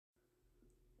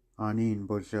Anin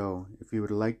Bojo. If you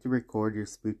would like to record your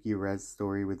spooky res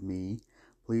story with me,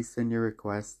 please send your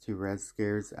request to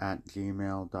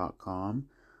rescares@gmail.com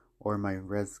or my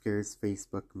Rescares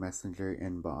Facebook Messenger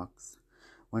inbox.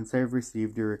 Once I have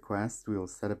received your request, we will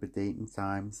set up a date and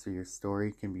time so your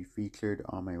story can be featured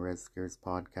on my Rescares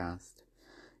podcast.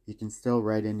 You can still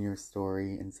write in your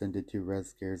story and send it to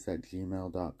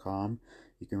rescares@gmail.com.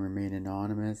 You can remain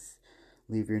anonymous,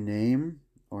 leave your name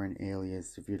or an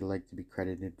alias if you'd like to be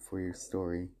credited for your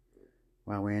story.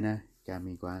 Wawena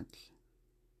Gamigwach.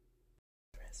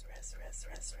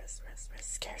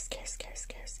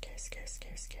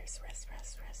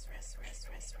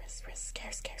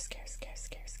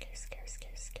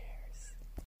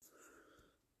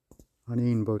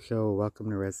 Anin Bocho, welcome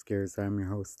to Res Scares. I'm your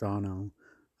host, Dono.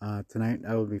 Tonight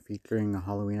I will be featuring a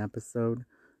Halloween episode.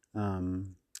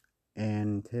 And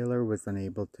Taylor was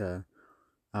unable to,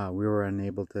 we were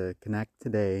unable to connect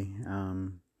today.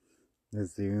 The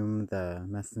Zoom, the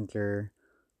Messenger,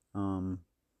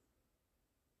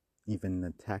 even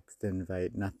the text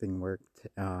invite, nothing worked.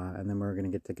 And then we were going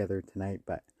to get together tonight,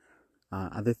 but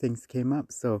other things came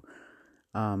up. So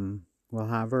we'll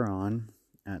have her on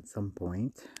at some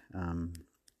point.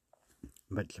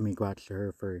 But Chimigwach to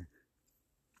her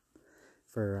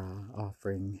for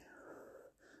offering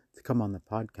to come on the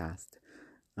podcast.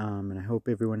 And I hope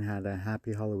everyone had a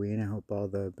happy Halloween. I hope all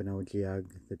the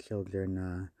Benojiag, the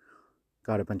children,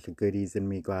 got a bunch of goodies in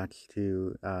Miigwech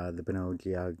to the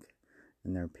Benojiag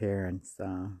and their parents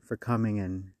for coming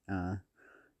and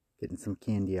getting some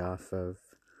candy off of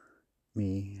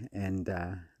me. And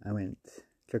I went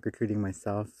trick-or-treating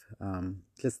myself,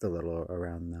 just a little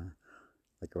around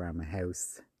my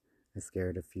house. I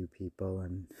scared a few people,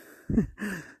 and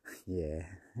yeah,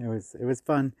 it was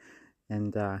fun,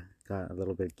 and got a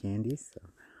little bit of candy. So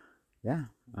yeah,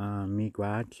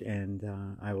 Miigwech, and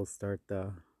I will start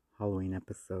the Halloween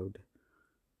episode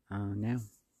now.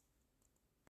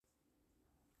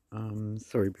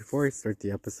 Sorry, before I start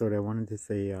the episode, I wanted to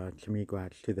say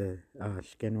Chimigwech to the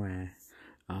Shkinwe,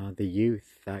 the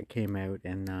youth that came out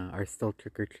and are still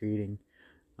trick-or-treating.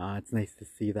 It's nice to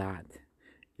see that,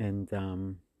 and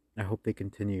I hope they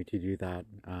continue to do that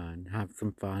and have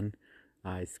some fun.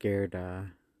 I scared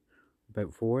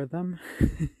about 4 of them.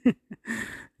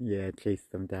 Yeah,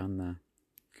 chased them down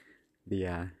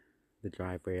the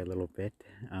driveway a little bit,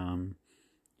 and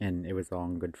it was all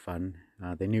in good fun.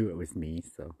 They knew it was me,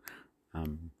 so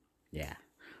yeah.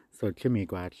 So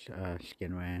Chimigwech,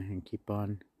 Shkinwe, and keep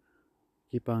on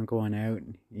going out,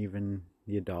 even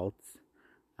the adults.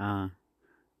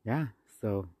 Yeah.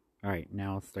 So all right,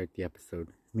 now I'll start the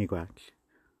episode. Miigwech.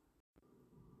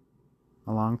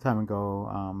 A long time ago,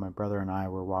 my brother and I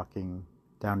were walking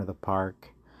down to the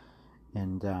park,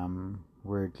 and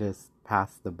we're just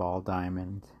past the ball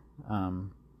diamond,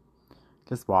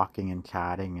 just walking and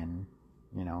chatting and,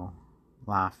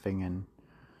 laughing, and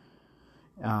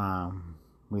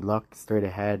we look straight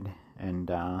ahead, and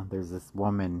there's this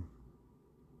woman,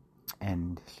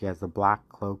 and she has a black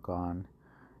cloak on,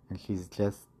 and she's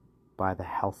just by the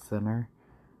health center,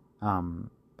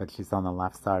 but she's on the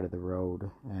left side of the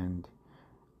road, and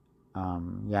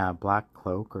black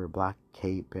cloak or black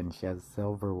cape, and she has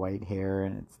silver white hair,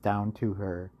 and it's down to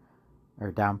her,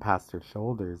 or down past her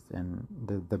shoulders, and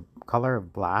the color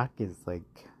of black is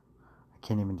like, I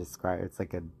can't even describe it. It's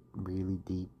like a really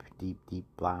deep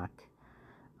black.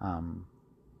 I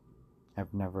don't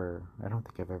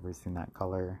think I've ever seen that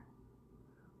color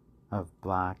of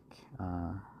black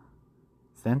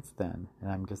since then,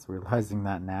 and I'm just realizing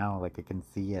that now. Like, I can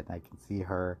see it. I can see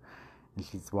her, and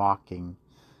she's walking,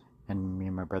 and me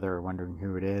and my brother are wondering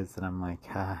who it is, and I'm like,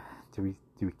 do we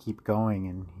keep going?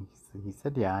 And he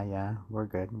said, yeah, we're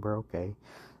good, we're okay.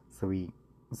 So we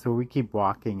keep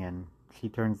walking, and she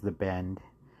turns the bend,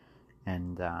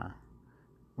 and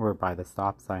we're by the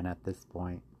stop sign at this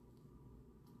point,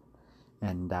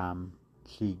 and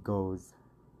she goes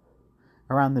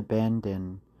around the bend,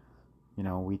 and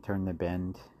we turn the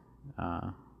bend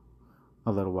a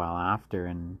little while after,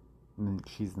 and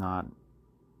she's not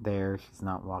there. She's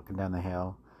not walking down the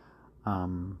hill.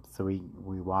 So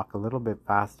we walk a little bit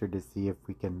faster to see if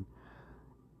we can,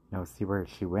 see where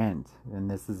she went. And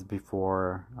this is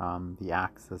before the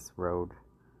access road,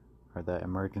 or the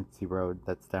emergency road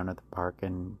that's down at the park,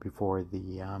 and before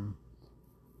the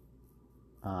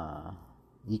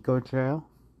eco trail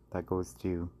that goes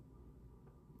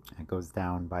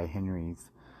down by Henry's.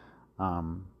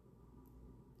 And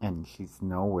she's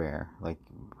nowhere. Like,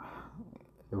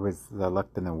 I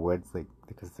looked in the woods, like,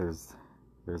 because there's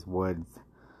woods,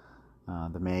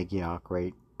 the Magiok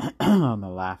right on the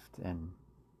left, and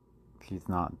she's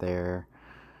not there.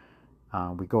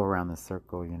 we go around the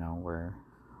circle, we're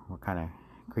kind of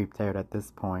creeped out at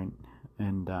this point,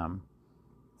 and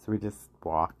so we just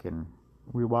walk, and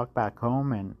we walk back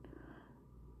home, and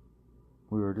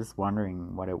we were just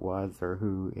wondering what it was, or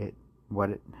what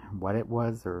it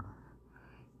was, or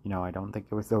I don't think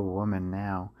it was a woman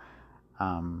now,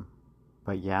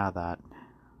 but yeah, that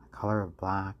color of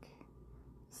black,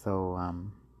 so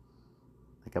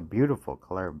like a beautiful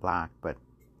color of black, but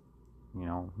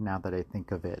now that I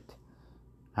think of it,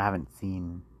 I haven't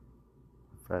seen,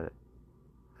 but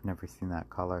I've never seen that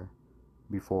color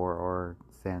before or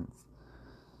since.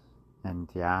 And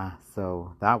yeah,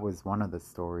 so that was one of the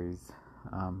stories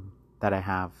that I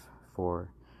have for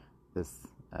this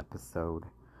episode.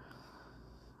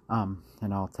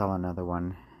 And I'll tell another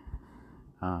one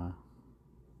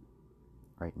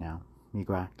right now.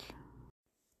 Miigwech.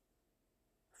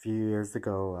 A few years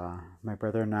ago, my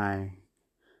brother and I,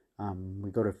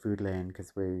 we go to Foodland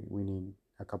because we need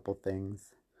a couple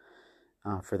things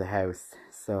for the house.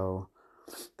 So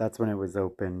that's when it was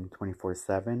open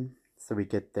 24/7. So we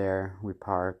get there, we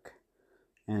park,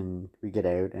 and we get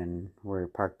out, and we're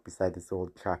parked beside this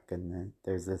old truck, and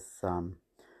there's this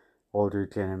older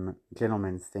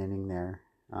gentleman standing there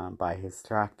by his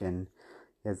truck, and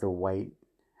he has a white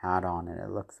hat on, and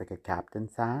it looks like a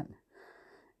captain's hat,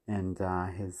 and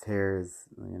his hair is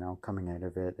coming out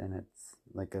of it, and it's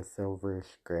like a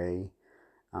silverish gray,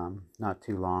 not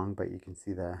too long, but you can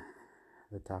see the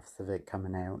tufts of it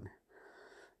coming out,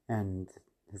 and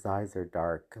his eyes are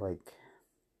dark, like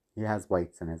he has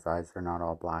whites in his eyes. They're not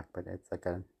all black, but it's like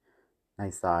a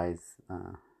nice eyes,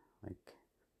 like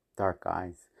dark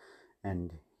eyes,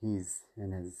 and he's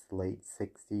in his late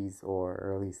 60s or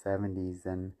early 70s,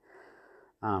 and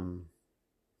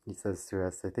he says to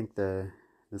us, "I think the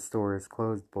store is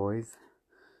closed, boys,"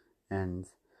 and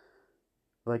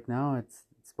like, no, it's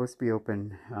supposed to be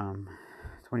open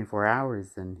 24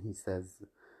 hours, and he says,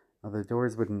 well, the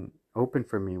doors wouldn't open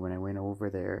for me when I went over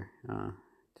there to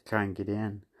try and get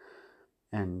in.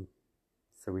 And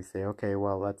so we say, okay,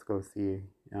 well, let's go see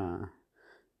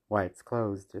why it's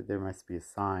closed. There must be a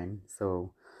sign.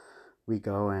 So we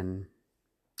go, and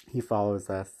he follows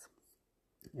us,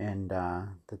 and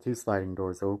the two sliding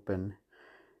doors open,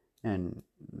 and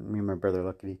me and my brother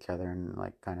look at each other and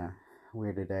like kind of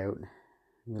weirded out.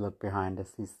 We look behind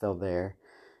us, he's still there,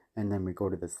 and then we go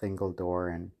to the single door,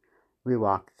 and we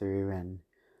walk through, and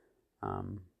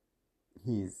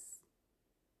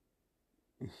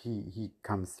he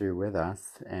comes through with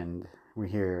us, and we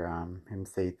hear him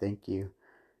say thank you,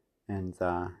 and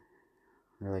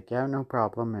we're like, yeah, no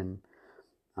problem, and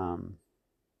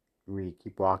we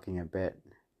keep walking a bit,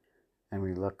 and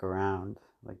we look around,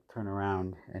 like turn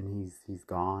around, and he's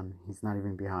gone. He's not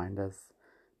even behind us.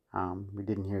 We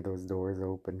didn't hear those doors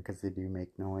open because they do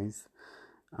make noise,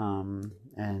 and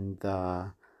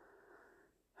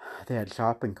they had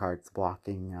shopping carts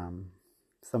blocking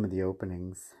some of the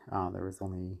openings. There was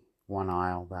only one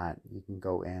aisle that you can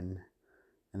go in,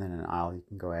 and then an aisle you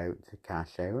can go out to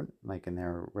cash out, like, and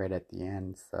they're right at the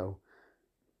end. So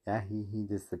yeah, he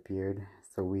disappeared.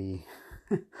 So we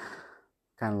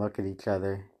kind of look at each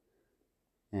other,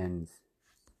 and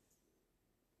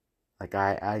like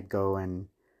I go and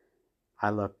I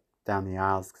look down the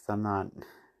aisles because I'm not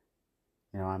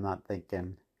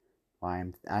thinking,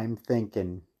 well, I'm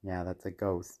thinking, yeah, that's a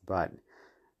ghost, but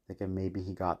thinking maybe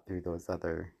he got through those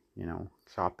other,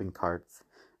 shopping carts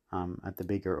at the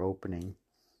bigger opening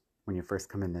when you first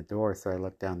come in the door. So I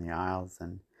look down the aisles,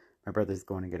 and my brother's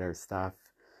going to get our stuff,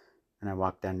 and I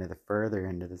walk down to the further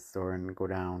end of the store and go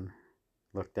down,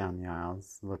 look down the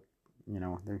aisles, look,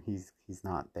 he's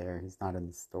not there. He's not in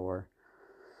the store.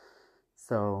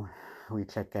 So we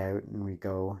check out, and we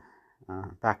go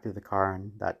back to the car,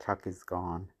 and that truck is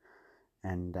gone.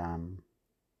 And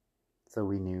so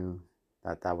we knew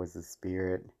that was a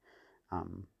spirit.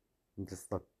 It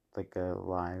just looked like a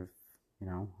live,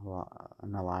 an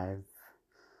alive,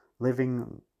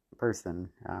 living person.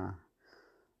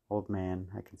 Old man,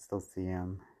 I can still see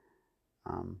him.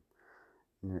 And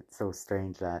it's so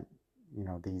strange that,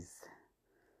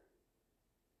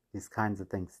 these kinds of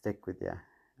things stick with you.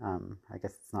 I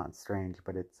guess it's not strange,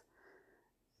 but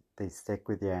they stick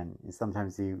with you, and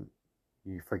sometimes you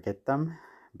forget them,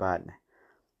 but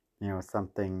a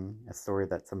story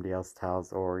that somebody else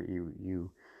tells, or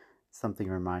you something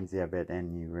reminds you of it,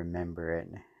 and you remember it.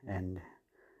 And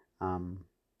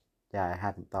yeah, I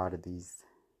hadn't thought of these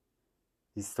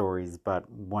stories, but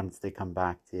once they come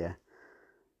back to you,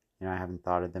 I haven't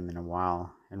thought of them in a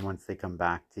while, and once they come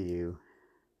back to you,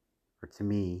 or to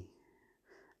me,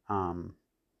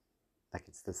 I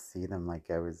could just see them like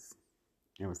it was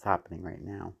happening right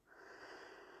now.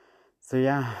 So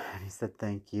yeah, he said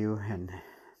thank you, and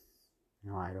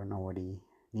I don't know what he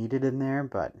needed in there,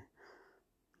 but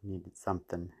he needed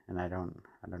something, and I don't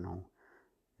know.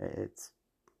 It's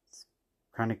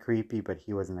kind of creepy, but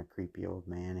he wasn't a creepy old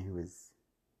man. He was,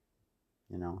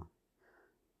 you know,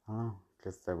 oh,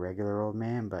 just a regular old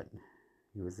man, but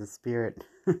he was a spirit.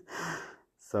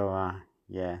 So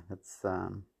yeah, that's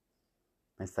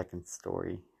my second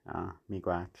story,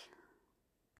 Miigwech.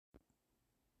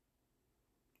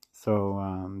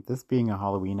 So this being a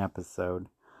Halloween episode,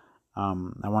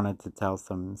 I wanted to tell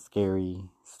some scary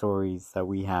stories that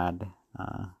we had.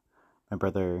 My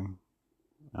brother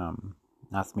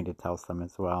asked me to tell some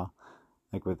as well,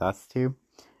 like with us two.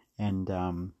 And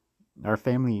our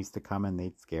family used to come and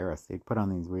they'd scare us. They'd put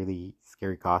on these really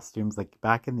scary costumes. Like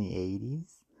back in the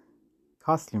 80s,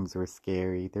 costumes were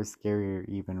scary. They're scarier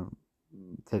even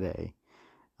today.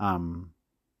 Um,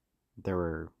 there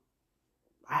were,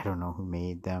 I don't know who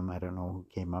made them. I don't know who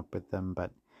came up with them,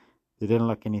 but they didn't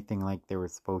look anything like they were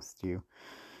supposed to.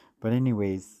 But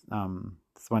anyways,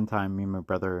 this one time me and my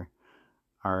brother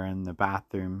are in the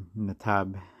bathroom in the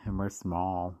tub, and we're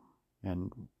small, and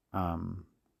um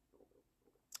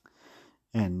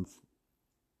and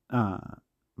uh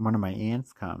one of my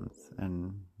aunts comes,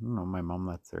 and my mom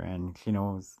lets her in. She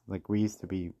knows, like, we used to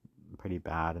be pretty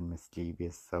bad and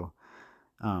mischievous, so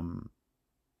um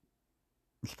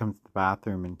she comes to the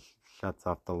bathroom and she shuts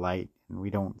off the light, and we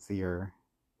don't see her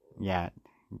yet.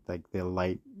 Like, the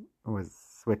light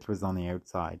switch was on the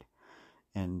outside,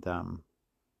 and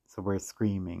so we're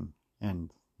screaming,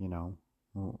 and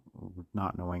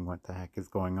not knowing what the heck is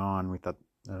going on. We thought,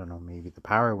 I don't know, maybe the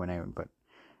power went out, but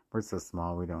we're so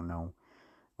small, we don't know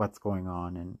what's going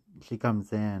on. And she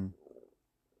comes in,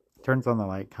 turns on the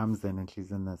light, comes in, and she's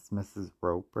in this Mrs.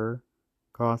 Roper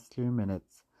costume, and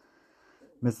it's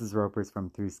Mrs. Roper's from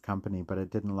Three's Company, but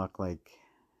it didn't look like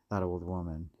that old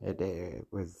woman. It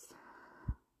was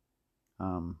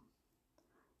um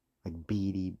like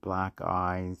beady black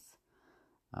eyes,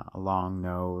 a long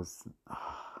nose.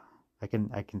 I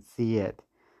can see it.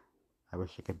 I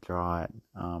wish I could draw it,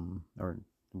 or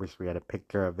wish we had a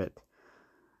picture of it.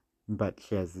 But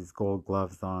she has these gold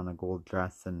gloves on, a gold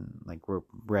dress, and like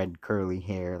red curly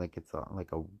hair, like it's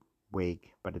like a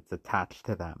wig, but it's attached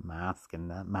to that mask,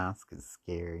 and that mask is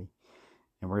scary.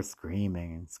 And we're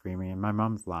screaming and screaming, and my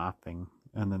mom's laughing,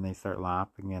 and then they start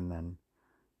laughing, and then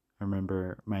I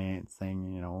remember my aunt saying,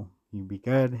 "You be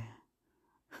good,"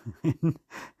 and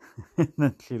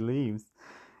then she leaves,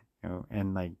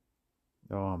 and like,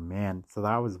 oh man, so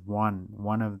that was one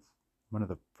of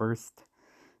the first,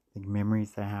 like,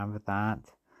 memories I have of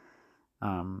that.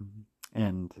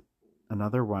 And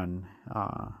another one,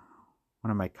 one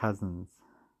of my cousins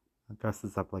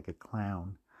dresses up like a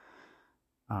clown.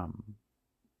 Um,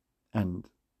 and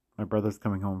my brother's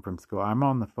coming home from school. I'm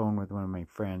on the phone with one of my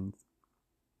friends,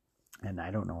 and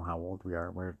I don't know how old we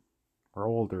are. We're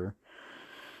older,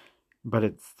 but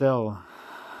it's still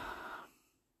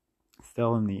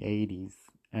in the 80s,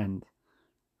 and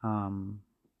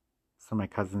so my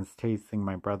cousin's chasing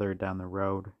my brother down the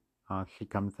road. She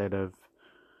comes out of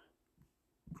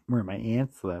where my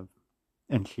aunts live,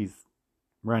 and she's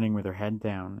running with her head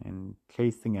down and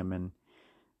chasing him, and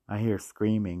I hear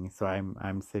screaming. So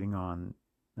I'm sitting on,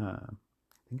 I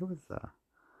think it was a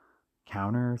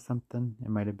counter or something.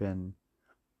 Might have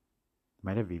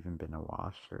even been a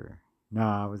washer.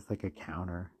 No, it was like a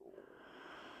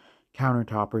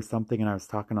countertop or something. And I was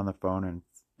talking on the phone,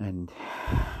 and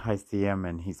I see him,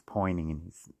 and he's pointing, and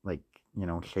he's like,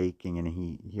 shaking, and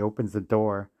he opens the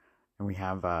door, and we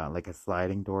have like a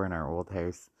sliding door in our old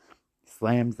house. He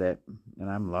slams it, and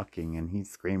I'm looking, and he's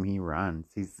screaming. He runs.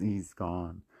 He's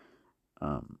gone.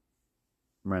 Um,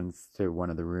 Runs to one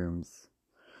of the rooms,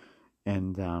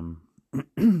 and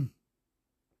and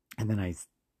then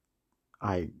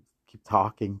I keep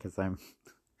talking because I'm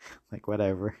like,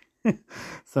 whatever.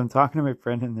 So I'm talking to my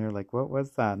friend, and they're like, "What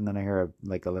was that?" And then I hear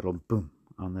a little boom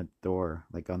on the door,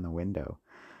 like on the window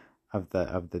of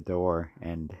the door,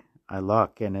 and I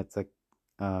look, and it's a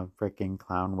freaking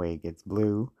clown wig. It's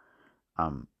blue,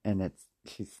 and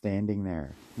she's standing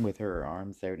there with her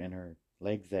arms out and her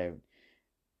legs out,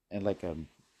 and like I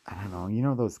don't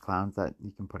know, those clowns that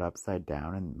you can put upside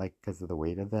down, and like, because of the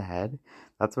weight of the head,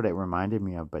 that's what it reminded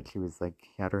me of. But she was like,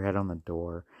 had her head on the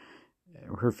door,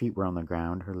 her feet were on the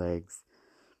ground, her legs,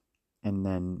 and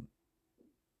then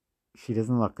she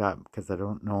doesn't look up, because I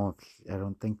don't know if I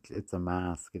don't think it's a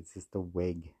mask, it's just a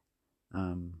wig.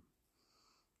 Um,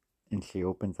 and she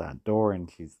opens that door, and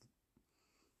she's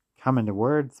coming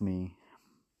towards me,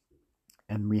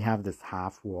 and we have this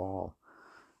half wall.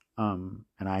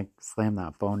 And I slam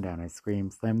that phone down. I scream,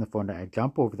 slam the phone down. I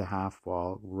jump over the half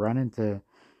wall, run into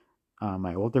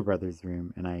my older brother's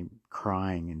room, and I'm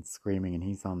crying and screaming. And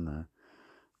he's on the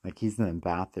he's in the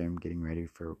bathroom getting ready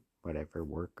for whatever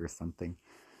work or something.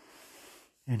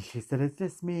 And she said, "It's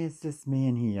just me. It's just me."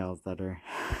 And he yells at her,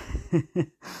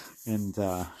 and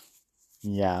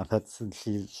yeah, that's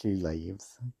she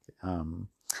leaves.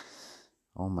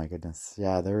 Oh my goodness,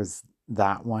 yeah. There's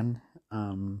that one.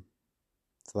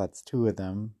 So that's two of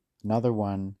them. Another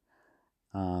one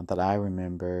that I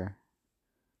remember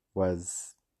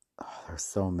was, oh, there's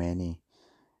so many,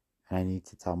 and I need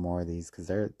to tell more of these because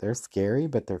they're scary,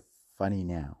 but they're funny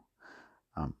now.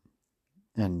 Um,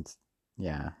 and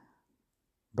yeah,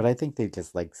 but I think they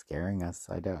just like scaring us.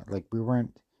 I don't like we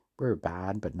were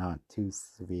bad, but not too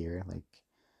severe. Like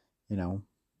you know,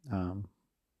 um,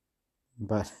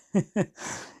 but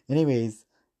anyways,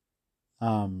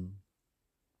 um,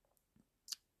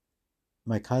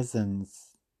 my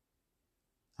cousins,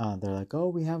 they're like, "Oh,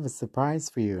 we have a surprise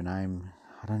for you," and I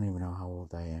don't even know how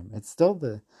old I am. It's still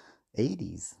the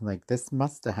 80s. Like this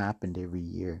must have happened every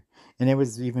year. And it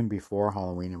was even before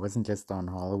Halloween. It wasn't just on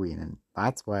Halloween. And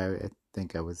that's why I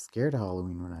think I was scared of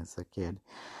Halloween when I was a kid.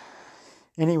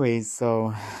 Anyways,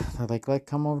 so they're like,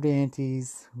 come over to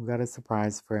Auntie's. We got a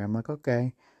surprise for you. I'm like,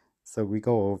 okay. So we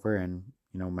go over and,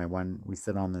 we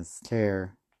sit on this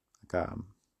chair, like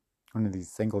one of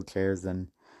these single chairs, and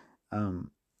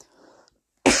um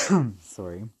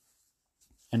sorry.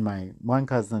 And my one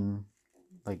cousin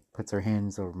like puts her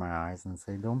hands over my eyes and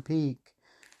say, "Don't peek."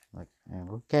 Like,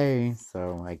 okay,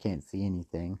 so I can't see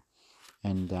anything.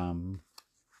 And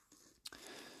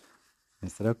I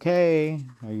said, "Okay,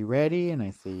 are you ready?" And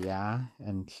I say, "Yeah."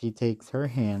 And she takes her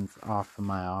hands off of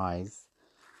my eyes,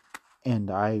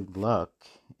 and I look,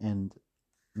 and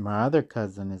my other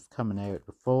cousin is coming out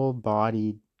a full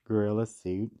bodied gorilla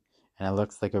suit, and it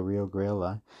looks like a real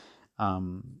gorilla.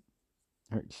 Um,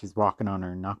 she's walking on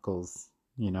her knuckles,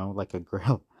 like a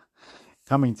gorilla,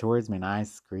 coming towards me, and I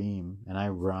scream and I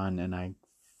run and I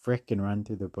frickin' run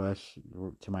through the bush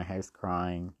to my house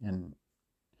crying. And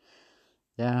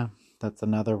yeah, that's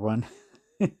another one.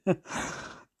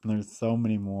 There's so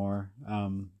many more,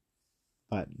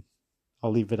 but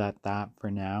I'll leave it at that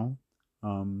for now.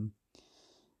 Um,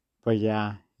 but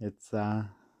yeah, it's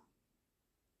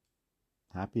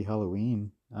happy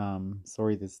Halloween.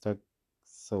 Sorry this took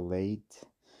so late,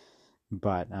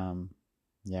 but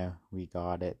yeah, we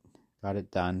got it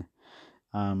done.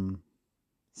 Um,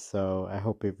 So I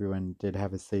hope everyone did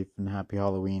have a safe and happy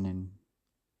Halloween. And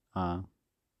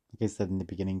like I said in the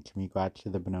beginning, Chimigwach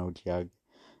the Banojiag,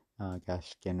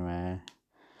 Gashkinwe,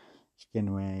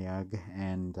 Shkinweyag,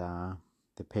 and the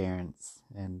parents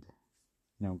and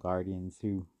guardians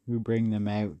who bring them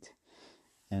out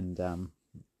and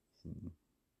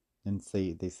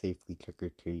say they safely trick or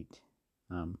treat.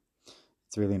 Um,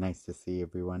 it's really nice to see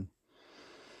everyone.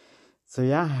 So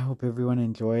yeah, I hope everyone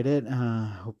enjoyed it.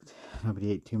 Hope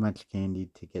nobody ate too much candy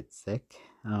to get sick.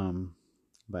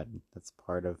 But that's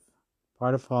part of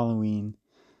Halloween.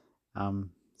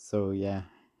 So yeah,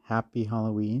 happy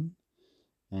Halloween,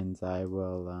 and I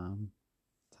will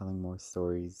telling more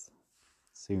stories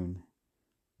soon.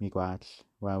 Miigwech,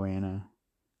 Wowena,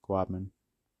 Guabman.